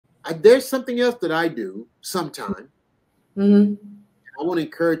there's something else that I do sometime. Mm-hmm. I want to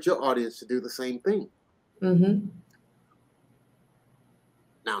encourage your audience to do the same thing. Mm-hmm.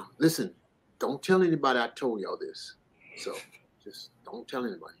 Now, listen, don't tell anybody I told y'all this. So just don't tell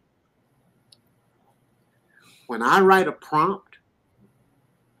anybody. When I write a prompt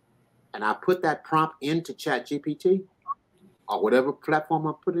and I put that prompt into ChatGPT or whatever platform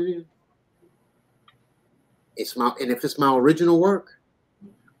I put it in, and if it's my original work,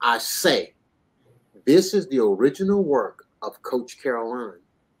 I say, this is the original work of Coach Caroline.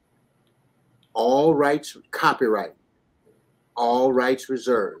 All rights, copyright, all rights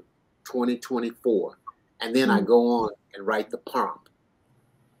reserved, 2024. And then I go on and write the prompt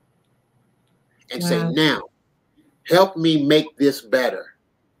and say, now, help me make this better.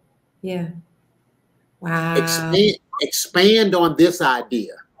 Yeah. Wow. Expand on this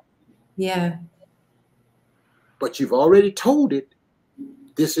idea. Yeah. But you've already told it,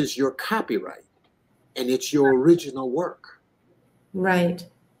 this is your copyright and it's your original work. Right.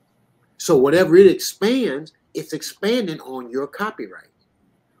 So whatever it expands, it's expanding on your copyright.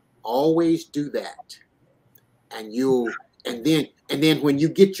 Always do that. And then when you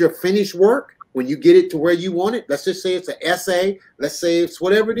get your finished work, when you get it to where you want it, let's just say it's an essay, let's say it's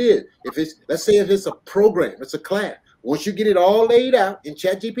whatever it is. Let's say if it's a program, it's a class. Once you get it all laid out in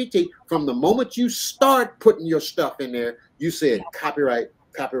ChatGPT, from the moment you start putting your stuff in there, you said copyright,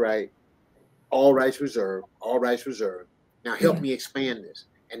 copyright, all rights reserved, all rights reserved. Now help me expand this.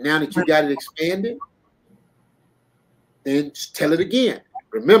 And now that you got it expanded, then tell it again.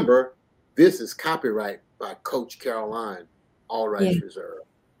 Remember, this is copyright by Coach Caroline, all rights reserved.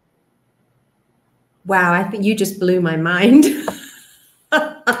 Wow, I think you just blew my mind.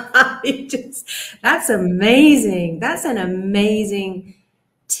 That's amazing. That's an amazing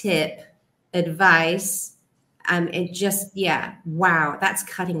tip, advice. It just, wow, that's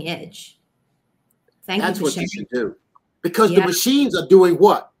cutting edge. Thank you for sharing. That's what you should do. Because the machines are doing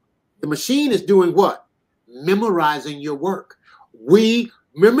what? The machine is doing what? Memorizing your work.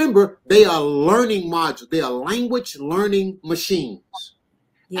 Remember, they are learning modules. They are language learning machines.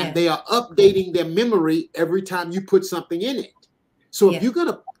 Yeah. And they are updating their memory every time you put something in it. So if you're going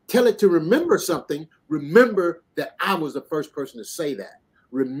to tell it to remember something, remember that I was the first person to say that.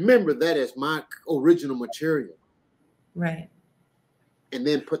 Remember that as my original material. Right. And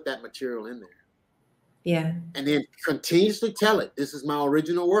then put that material in there. Yeah. And then continuously tell it, this is my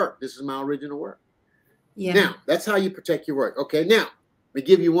original work. This is my original work. Yeah. Now, that's how you protect your work. Okay, now, let me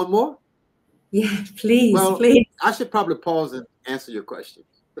give you one more. Yeah, please, well, please. I should probably pause and answer your question.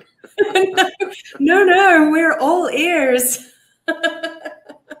 No, we're all ears.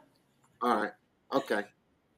 All right. Okay.